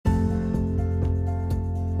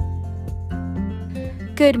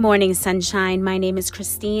Good morning, sunshine. My name is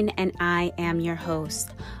Christine, and I am your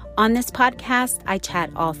host. On this podcast, I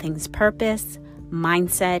chat all things purpose,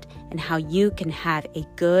 mindset, and how you can have a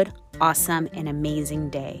good, awesome, and amazing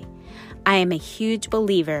day. I am a huge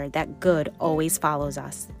believer that good always follows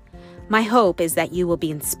us. My hope is that you will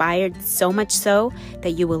be inspired so much so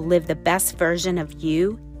that you will live the best version of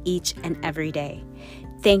you each and every day.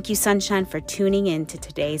 Thank you, sunshine, for tuning in to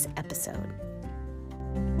today's episode.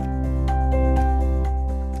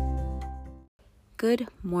 Good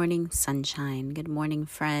morning, sunshine. Good morning,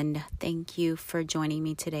 friend. Thank you for joining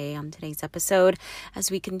me today on today's episode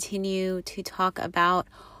as we continue to talk about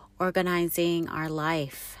organizing our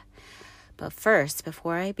life. But first,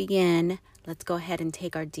 before I begin, let's go ahead and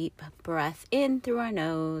take our deep breath in through our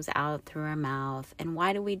nose, out through our mouth. And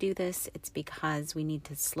why do we do this? It's because we need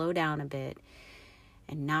to slow down a bit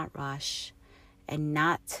and not rush and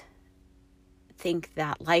not think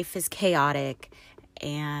that life is chaotic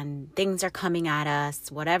and things are coming at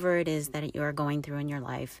us, whatever it is that you are going through in your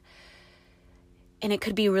life. And it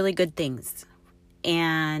could be really good things.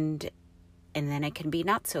 And then it can be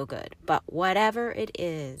not so good. But whatever it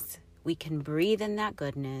is, we can breathe in that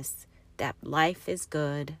goodness, that life is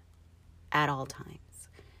good at all times.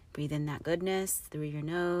 Breathe in that goodness through your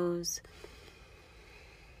nose.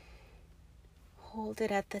 Hold it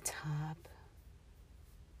at the top.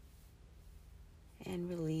 And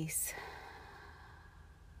release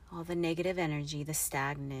all the negative energy, the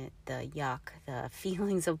stagnant, the yuck, the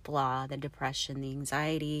feelings of blah, the depression, the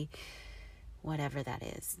anxiety, whatever that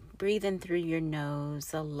is. Breathe in through your nose,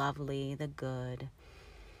 the lovely, the good.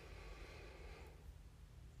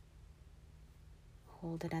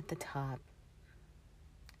 Hold it at the top.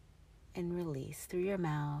 And release through your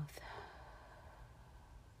mouth.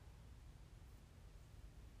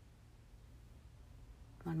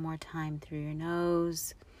 One more time through your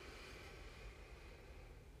nose.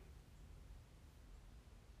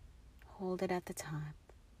 Hold it at the top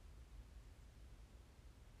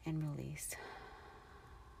and release.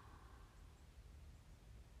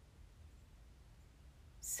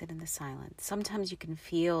 Sit in the silence. Sometimes you can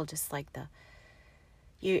feel just like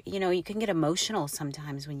you can get emotional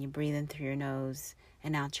sometimes when you breathe in through your nose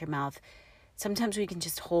and out your mouth. Sometimes we can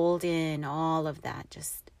just hold in all of that,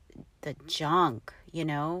 just the junk,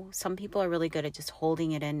 Some people are really good at just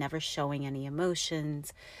holding it in, never showing any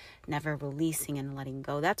emotions, never releasing and letting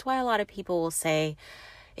go. That's why a lot of people will say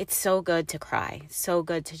it's so good to cry, so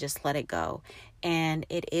good to just let it go. And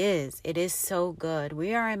it is so good.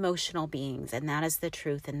 We are emotional beings, and that is the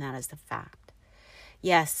truth, and that is the fact.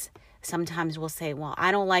 Yes, sometimes we'll say, well,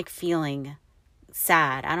 I don't like feeling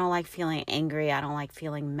sad. I don't like feeling angry. I don't like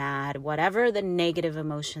feeling mad. Whatever the negative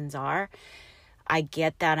emotions are, I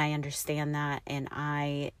get that. I understand that. And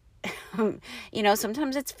I,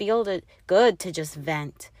 sometimes it's good to just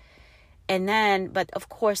vent. And then, but of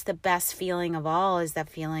course, the best feeling of all is that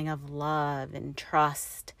feeling of love and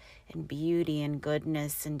trust and beauty and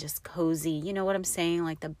goodness and just cozy. You know what I'm saying?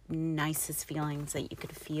 Like the nicest feelings that you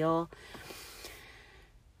could feel.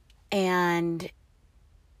 And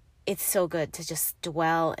it's so good to just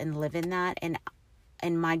dwell and live in that.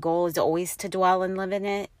 And my goal is always to dwell and live in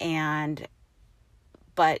it.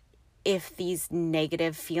 But if these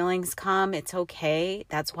negative feelings come, it's okay.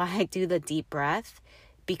 That's why I do the deep breath,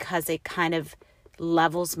 because it kind of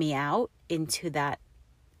levels me out into that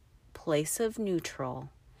place of neutral.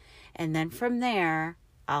 And then from there,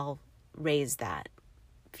 I'll raise that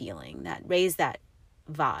feeling, raise that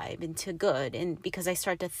vibe into good. And because I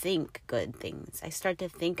start to think good things, I start to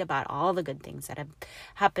think about all the good things that have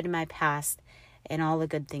happened in my past and all the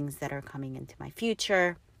good things that are coming into my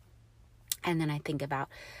future. And then I think about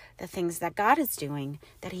the things that God is doing,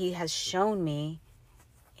 that He has shown me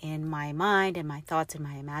in my mind and my thoughts and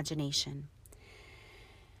my imagination.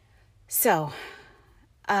 So,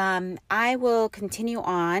 I will continue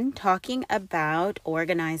on talking about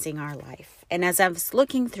organizing our life. And as I was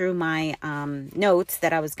looking through my notes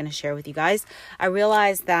that I was going to share with you guys, I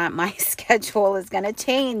realized that my schedule is going to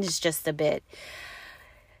change just a bit.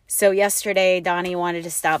 So yesterday, Donnie wanted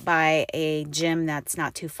to stop by a gym that's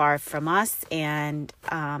not too far from us. And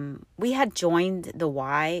we had joined the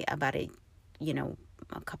Y about a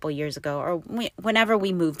couple years ago, or whenever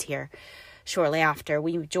we moved here, shortly after,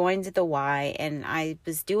 we joined the Y. And I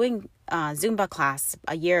was doing Zumba class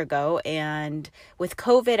a year ago. And with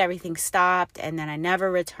COVID, everything stopped. And then I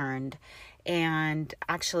never returned. And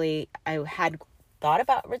actually, I had thought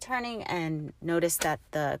about returning and noticed that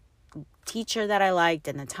the teacher that I liked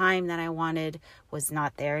and the time that I wanted was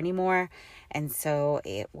not there anymore. And so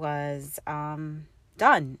it was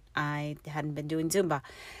done. I hadn't been doing Zumba.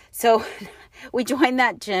 So we joined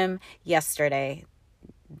that gym yesterday.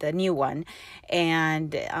 the new one.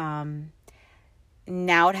 And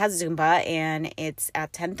now it has Zumba, and it's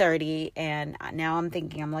at 10:30. And now I'm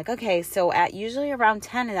thinking, I'm like, okay, so at usually around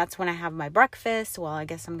 10, and that's when I have my breakfast. Well, I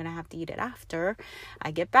guess I'm going to have to eat it after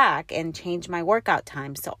I get back and change my workout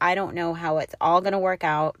time. So I don't know how it's all going to work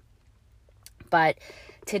out. But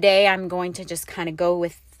today I'm going to just kind of go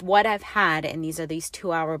with what I've had, and these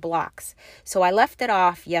 2-hour blocks. So I left it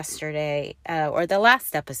off yesterday, or the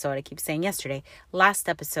last episode. I keep saying yesterday. Last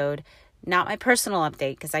episode, not my personal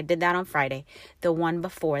update, because I did that on Friday. The one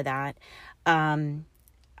before that,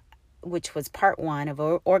 which was part 1 of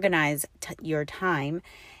Organize Your Time.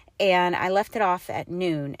 And I left it off at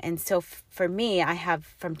noon. And so for me, I have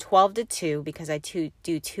from 12 to 2, because I do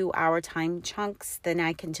 2-hour time chunks. Then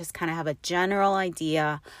I can just kind of have a general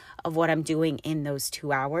idea of what I'm doing in those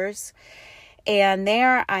 2 hours. And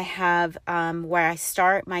there I have where I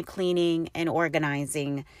start my cleaning and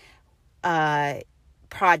organizing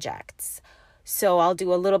projects. So I'll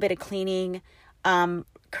do a little bit of cleaning.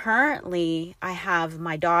 Currently, I have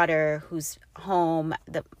my daughter who's home.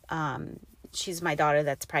 She's my daughter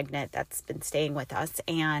that's pregnant, that's been staying with us,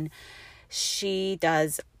 and she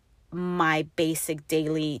does my basic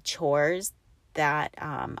daily chores that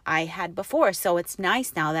I had before. So it's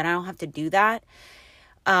nice now that I don't have to do that.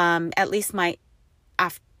 At least my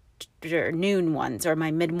afternoon ones or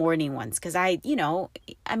my mid-morning ones, because in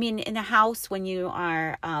a house, when you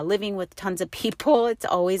are living with tons of people, it's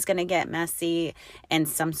always going to get messy, and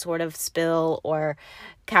some sort of spill or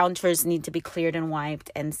counters need to be cleared and wiped.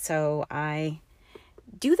 And so I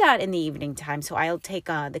do that in the evening time. So I'll take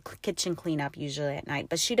the kitchen cleanup usually at night,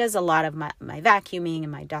 but she does a lot of my vacuuming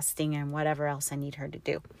and my dusting and whatever else I need her to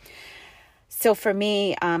do. So for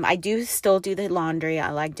me, I do still do the laundry.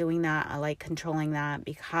 I like doing that. I like controlling that,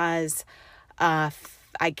 because I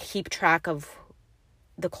keep track of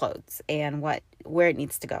the clothes and where it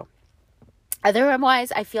needs to go.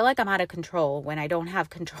 Otherwise, I feel like I'm out of control when I don't have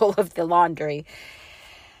control of the laundry.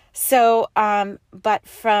 So, but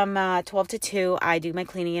from 12 to 2, I do my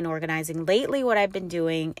cleaning and organizing. Lately, what I've been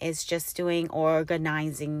doing is just doing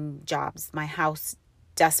organizing jobs. My house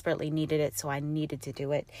desperately needed it, so I needed to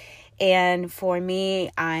do it. And for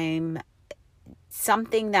me,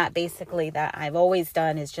 something that I've always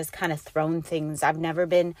done is just kind of thrown things. I've never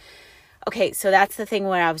been, okay, so that's the thing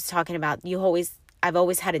where I was talking about, I've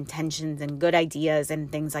always had intentions and good ideas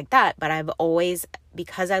and things like that, but I've always,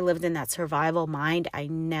 because I lived in that survival mind, I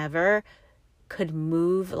never could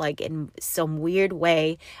move like in some weird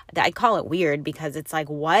way. I call it weird because it's like,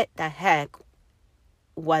 what the heck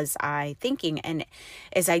was I thinking? And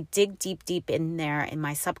as I dig deep in there in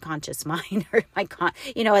my subconscious mind, or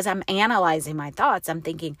as I'm analyzing my thoughts, I'm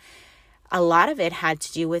thinking a lot of it had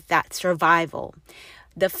to do with that survival.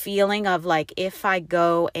 The feeling of like, if I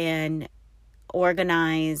go and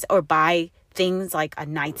organize or buy things like a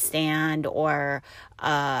nightstand or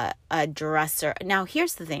a dresser. Now,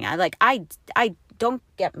 here's the thing. I don't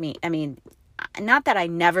get me. I mean, not that I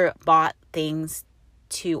never bought things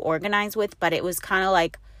to organize with, but it was kind of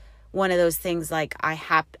like one of those things like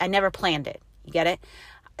I never planned it. You get it?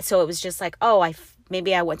 So it was just like,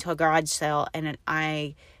 maybe I went to a garage sale and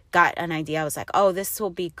I got an idea. I was like, this will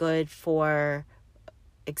be good for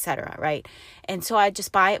etc. Right? And so I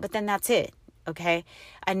just buy it, but then that's it. Okay.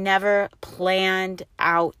 I never planned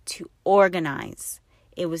out to organize.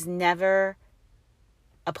 It was never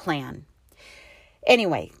a plan.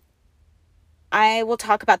 Anyway, I will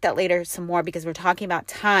talk about that later some more, because we're talking about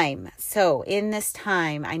time. So in this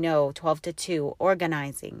time, I know 12 to 2,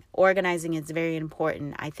 organizing is very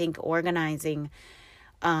important. I think organizing,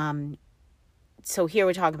 so here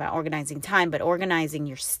we're talking about organizing time, but organizing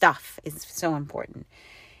your stuff is so important.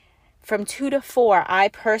 From 2 to 4, I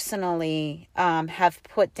personally have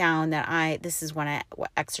put down that this is when I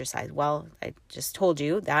exercise. Well, I just told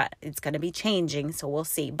you that it's going to be changing, so we'll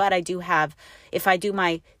see. But I do have, if I do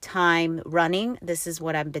my time running, this is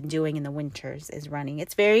what I've been doing in the winters, is running.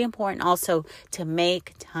 It's very important also to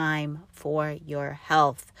make time for your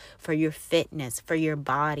health, for your fitness, for your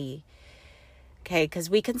body. Okay, because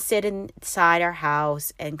we can sit inside our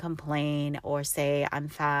house and complain or say, I'm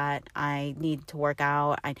fat, I need to work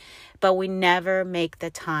out, but we never make the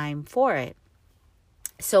time for it.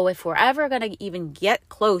 So if we're ever going to even get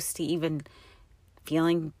close to even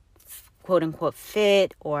feeling quote unquote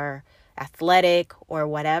fit or athletic or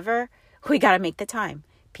whatever, we got to make the time.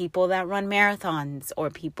 People that run marathons, or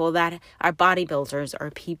people that are bodybuilders, or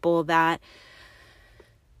people that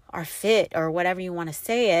are fit, or whatever you want to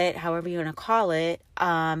say it, however you want to call it,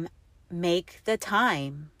 make the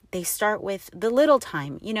time. They start with the little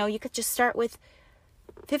time. You could just start with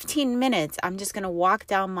 15 minutes. I'm just going to walk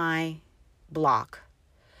down my block.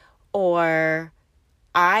 Or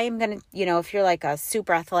I'm going to, if you're like a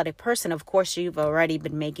super athletic person, of course you've already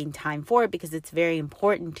been making time for it because it's very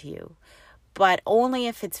important to you. But only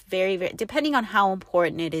if it's very, very, depending on how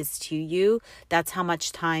important it is to you, that's how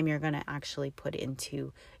much time you're going to actually put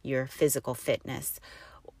into your physical fitness.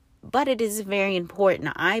 But it is very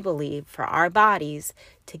important, I believe, for our bodies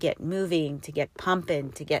to get moving, to get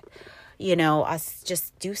pumping, to get, us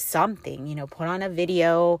just do something, put on a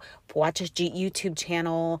video, watch a YouTube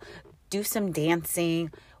channel, do some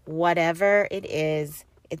dancing, whatever it is.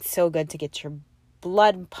 It's so good to get your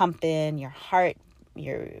blood pumping, your heart,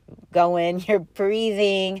 you're going, you're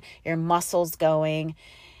breathing, your muscles going.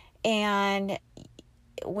 And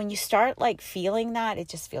when you start like feeling that, it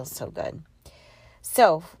just feels so good.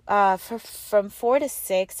 So from 4 to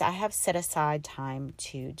 6, I have set aside time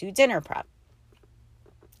to do dinner prep.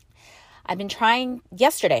 I've been trying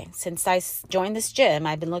yesterday, since I joined this gym,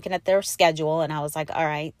 I've been looking at their schedule and I was like, all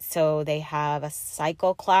right, so they have a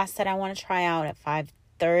cycle class that I want to try out at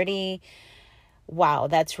 5:30. Wow,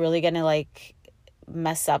 that's really going to like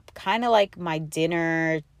mess up kind of like my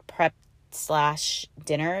dinner prep /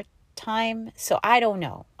 dinner time. So I don't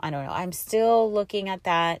know. I'm still looking at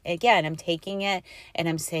that. Again, I'm taking it and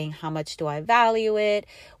I'm saying, how much do I value it?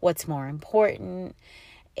 What's more important?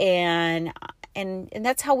 And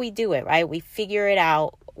that's how we do it, right? We figure it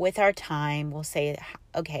out with our time. We'll say,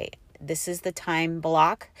 okay, this is the time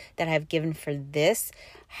block that I've given for this.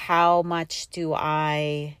 How much do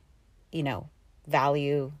I,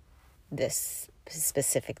 value this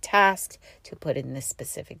specific task to put in this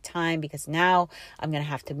specific time, because now I'm going to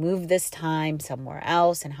have to move this time somewhere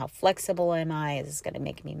else. And how flexible am I? Is this going to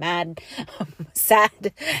make me mad,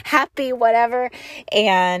 sad, happy, whatever?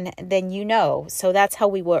 And then, so that's how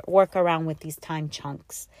we work around with these time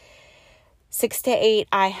chunks. 6 to 8,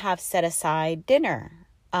 I have set aside dinner,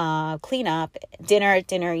 cleanup,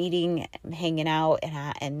 dinner eating, hanging out,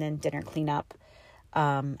 and then dinner cleanup.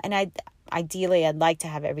 And ideally, I'd like to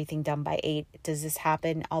have everything done by 8. Does this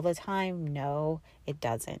happen all the time? No, it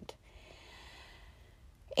doesn't.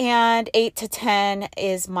 And 8 to 10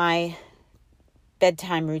 is my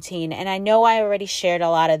bedtime routine. And I know I already shared a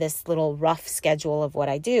lot of this little rough schedule of what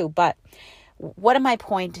I do, but what my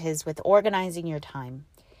point is with organizing your time,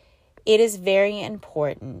 it is very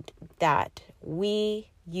important that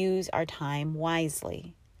we use our time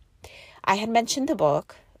wisely. I had mentioned the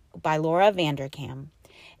book by Laura Vanderkam.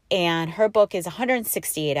 And her book is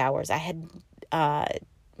 168 hours. I had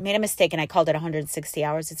made a mistake and I called it 160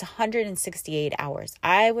 hours. It's 168 hours.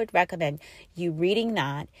 I would recommend you reading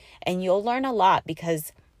that, and you'll learn a lot,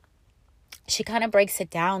 because she kind of breaks it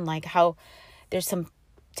down, like how there's some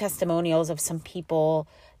testimonials of some people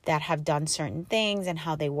that have done certain things and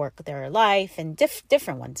how they work their life, and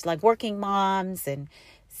different ones, like working moms and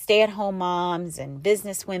stay-at-home moms and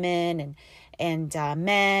business women and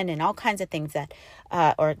men and all kinds of things that,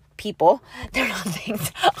 or people, they're not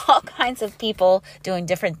things, all kinds of people doing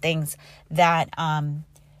different things that,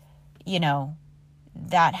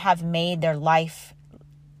 that have made their life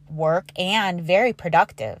work and very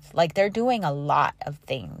productive. Like they're doing a lot of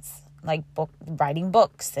things, like writing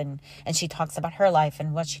books. And she talks about her life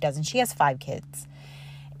and what she does. And she has 5 kids.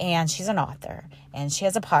 And she's an author. And she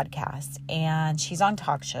has a podcast. And she's on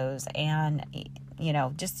talk shows. And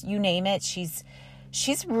just you name it, she's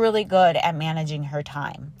really good at managing her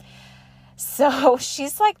time. So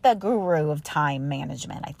she's like the guru of time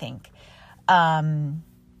management, I think. Now,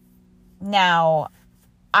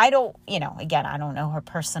 I don't, again, I don't know her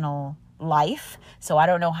personal life, so I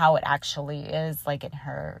don't know how it actually is like in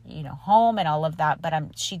her, home and all of that, but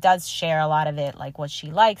she does share a lot of it, like what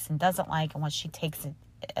she likes and doesn't like, and what she takes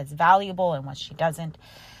as valuable and what she doesn't.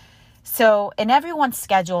 So, and everyone's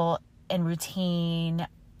schedule and routine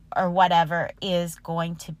or whatever is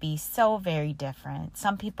going to be so very different.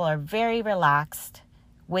 Some people are very relaxed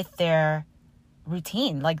with their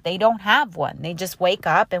routine. Like they don't have one. They just wake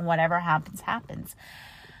up and whatever happens, happens.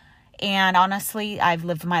 And honestly, I've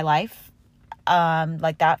lived my life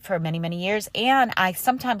like that for many, many years. And I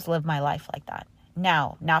sometimes live my life like that.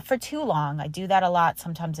 Now, not for too long. I do that a lot,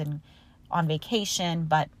 sometimes on vacation,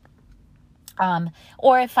 but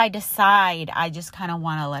or if I decide I just kind of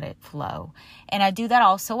want to let it flow. And I do that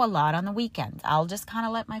also a lot on the weekends. I'll just kind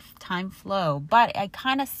of let my time flow. But I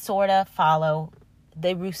kind of sort of follow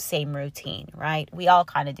the same routine, right? We all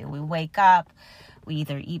kind of do. We wake up, we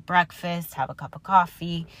either eat breakfast, have a cup of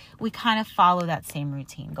coffee. We kind of follow that same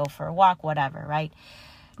routine, go for a walk, whatever, right?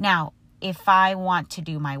 Now, if I want to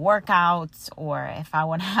do my workouts or if I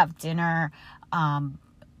want to have dinner,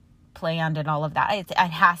 planned and all of that,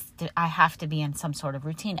 I have to be in some sort of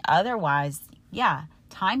routine. Otherwise, yeah,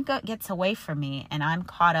 time gets away from me and I'm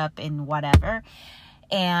caught up in whatever.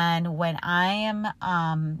 And when I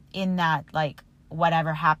am in that like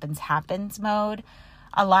whatever happens mode,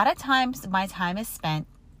 a lot of times my time is spent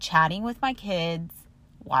chatting with my kids,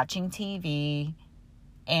 watching TV,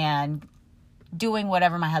 and doing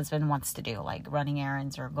whatever my husband wants to do, like running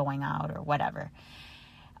errands or going out or whatever,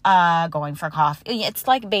 going for coffee. It's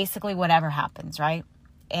like basically whatever happens, right?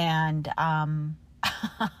 And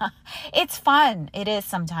it's fun. It is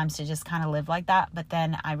sometimes to just kind of live like that. But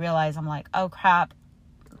then I realize I'm like, oh crap,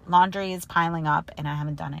 laundry is piling up and I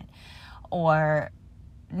haven't done it. Or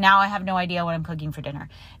now I have no idea what I'm cooking for dinner.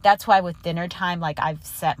 That's why with dinner time, like I've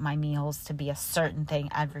set my meals to be a certain thing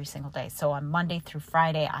every single day. So on Monday through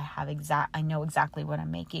Friday, I know exactly what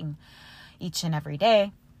I'm making each and every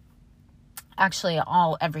day. Actually,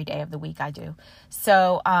 every day of the week I do.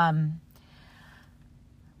 So,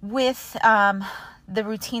 with, the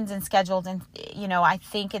routines and schedules, and, I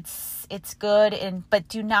think it's good, but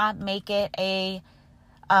do not make it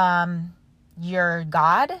your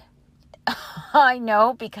God. I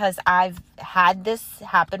know, because I've had this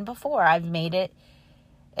happen before. I've made it,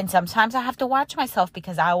 and sometimes I have to watch myself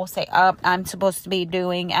because I will say, I'm supposed to be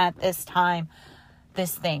doing at this time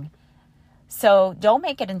this thing. So don't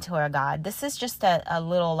make it into a God. This is just a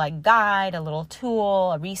little like guide, a little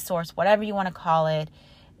tool, a resource, whatever you want to call it.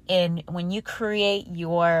 And when you create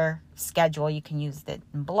your schedule, you can use it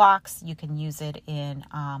in blocks. You can use it in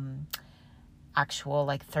actual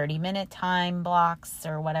like 30-minute time blocks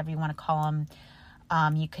or whatever you want to call them.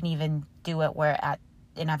 You can even do it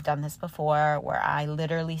and I've done this before, where I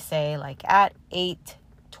literally say like at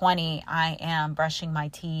 8:20, I am brushing my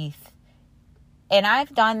teeth. And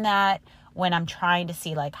I've done that when I'm trying to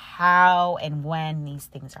see like how and when these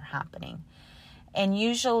things are happening. And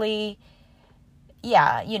usually,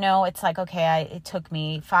 yeah, it's like, okay, it took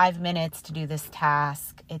me 5 minutes to do this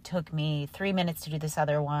task. It took me 3 minutes to do this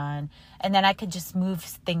other one. And then I could just move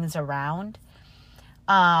things around.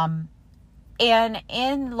 And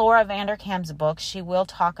in Laura Vanderkam's book, she will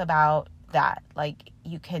talk about that. Like,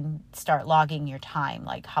 you can start logging your time.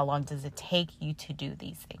 Like, how long does it take you to do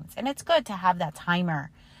these things? And it's good to have that timer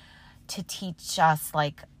to teach us,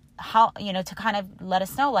 like, how, to kind of let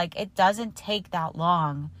us know, like, it doesn't take that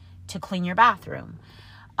long to clean your bathroom.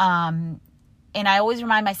 And I always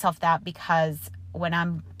remind myself that, because when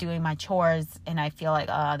I'm doing my chores and I feel like,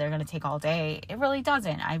 they're going to take all day, it really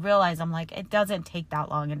doesn't. I realize I'm like, it doesn't take that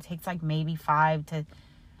long. It takes like maybe 5 to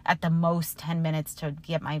at the most 10 minutes to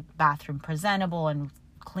get my bathroom presentable and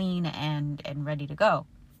clean and ready to go.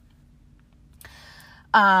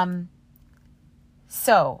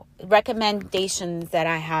 So recommendations that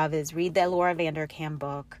I have is read the Laura Vanderkam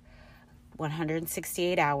book,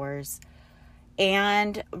 168 Hours,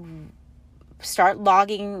 and start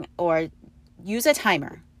logging or use a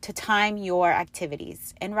timer to time your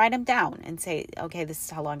activities and write them down and say, okay, this is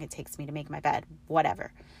how long it takes me to make my bed,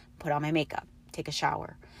 whatever, put on my makeup, take a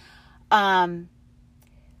shower.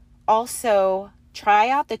 Also try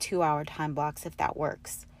out the 2-hour time blocks if that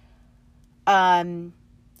works. And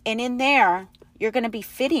in there, you're going to be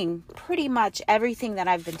fitting pretty much everything that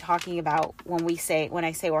I've been talking about when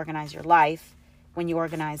I say organize your life, when you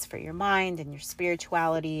organize for your mind and your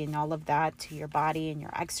spirituality and all of that, to your body and your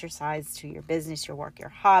exercise, to your business, your work, your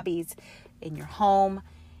hobbies, in your home,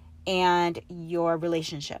 and your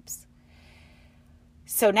relationships.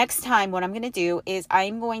 So next time, what I'm going to do is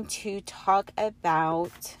I'm going to talk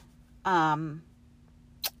about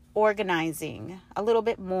organizing a little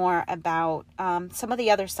bit more, about some of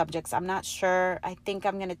the other subjects. I'm not sure. I think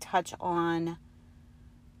I'm going to touch on,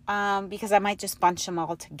 because I might just bunch them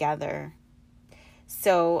all together.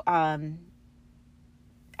 So I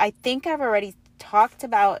think I've already talked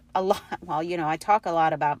about a lot. Well, I talk a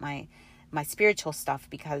lot about my spiritual stuff,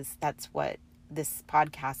 because that's what this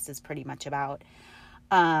podcast is pretty much about.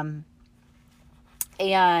 And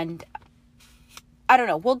I don't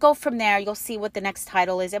know. We'll go from there. You'll see what the next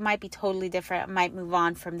title is. It might be totally different. I might move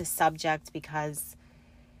on from the subject, because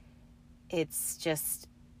it's just,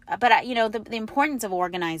 but the importance of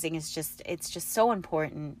organizing is it's just so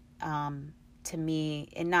important, to me,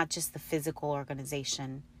 and not just the physical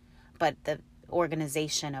organization, but the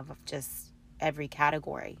organization of just every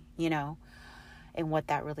category, and what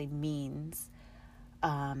that really means,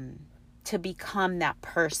 to become that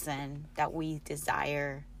person that we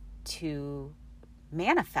desire to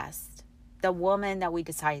manifest, the woman that we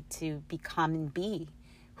decide to become and be,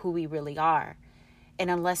 who we really are.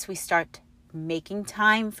 And unless we start making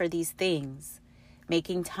time for these things,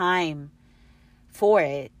 making time for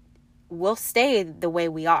it, we'll stay the way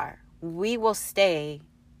we are. We will stay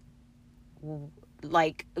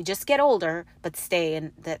like just get older, but stay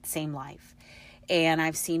in that same life. And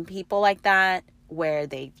I've seen people like that where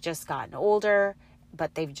they've just gotten older,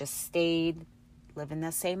 but they've just stayed living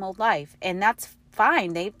the same old life. And that's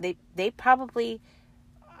fine. They probably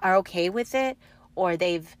are okay with it, or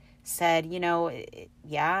they've said,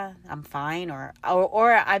 yeah, I'm fine, or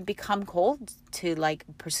I've become cold to like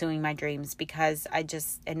pursuing my dreams because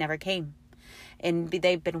it never came. And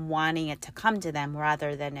they've been wanting it to come to them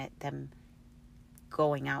rather than them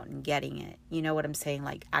going out and getting it. You know what I'm saying?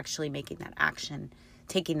 Like actually making that action,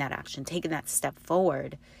 taking that step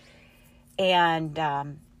forward. And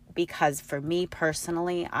because for me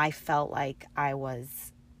personally, I felt like I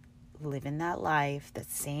was living that life, the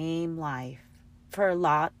same life for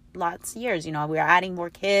lots of years. We were adding more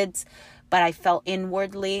kids, but I felt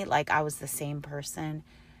inwardly like I was the same person,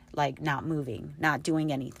 like not moving, not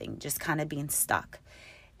doing anything, just kind of being stuck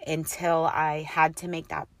until I had to make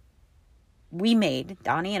that.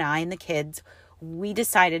 Donnie and I and the kids, we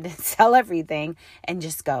decided to sell everything and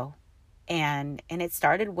just go. And it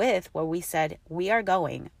started with where we said, we are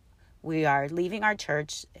going. We are leaving our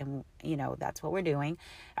church, and, that's what we're doing.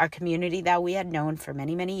 Our community that we had known for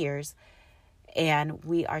many, many years. And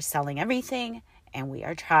we are selling everything, and we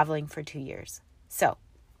are traveling for 2 years. So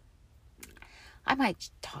I might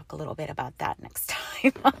talk a little bit about that next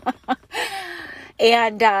time.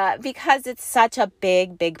 And because it's such a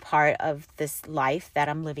big, big part of this life that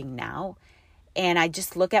I'm living now. And I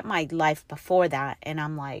just look at my life before that, and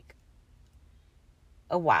I'm like,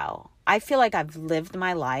 oh, wow. I feel like I've lived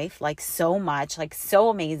my life like so much, like so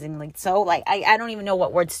amazing, like so like I don't even know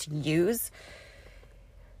what words to use.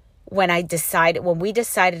 When we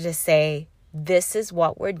decided to say, this is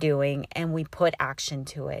what we're doing, and we put action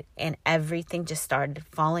to it, and everything just started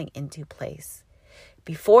falling into place.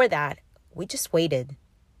 Before that, we just waited.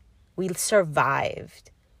 We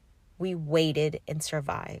survived. We waited and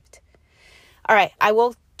survived. All right, I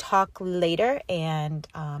will talk later, and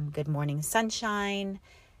good morning, sunshine.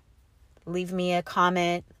 Leave me a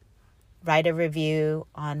comment, write a review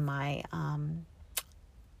on my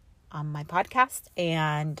podcast,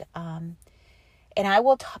 and I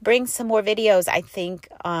will bring some more videos, I think,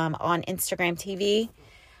 on Instagram TV.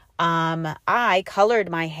 I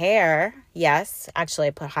colored my hair. Yes, actually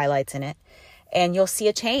I put highlights in it, and you'll see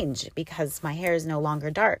a change because my hair is no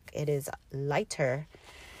longer dark. It is lighter.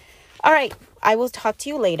 All right, I will talk to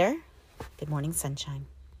you later. Good morning, sunshine.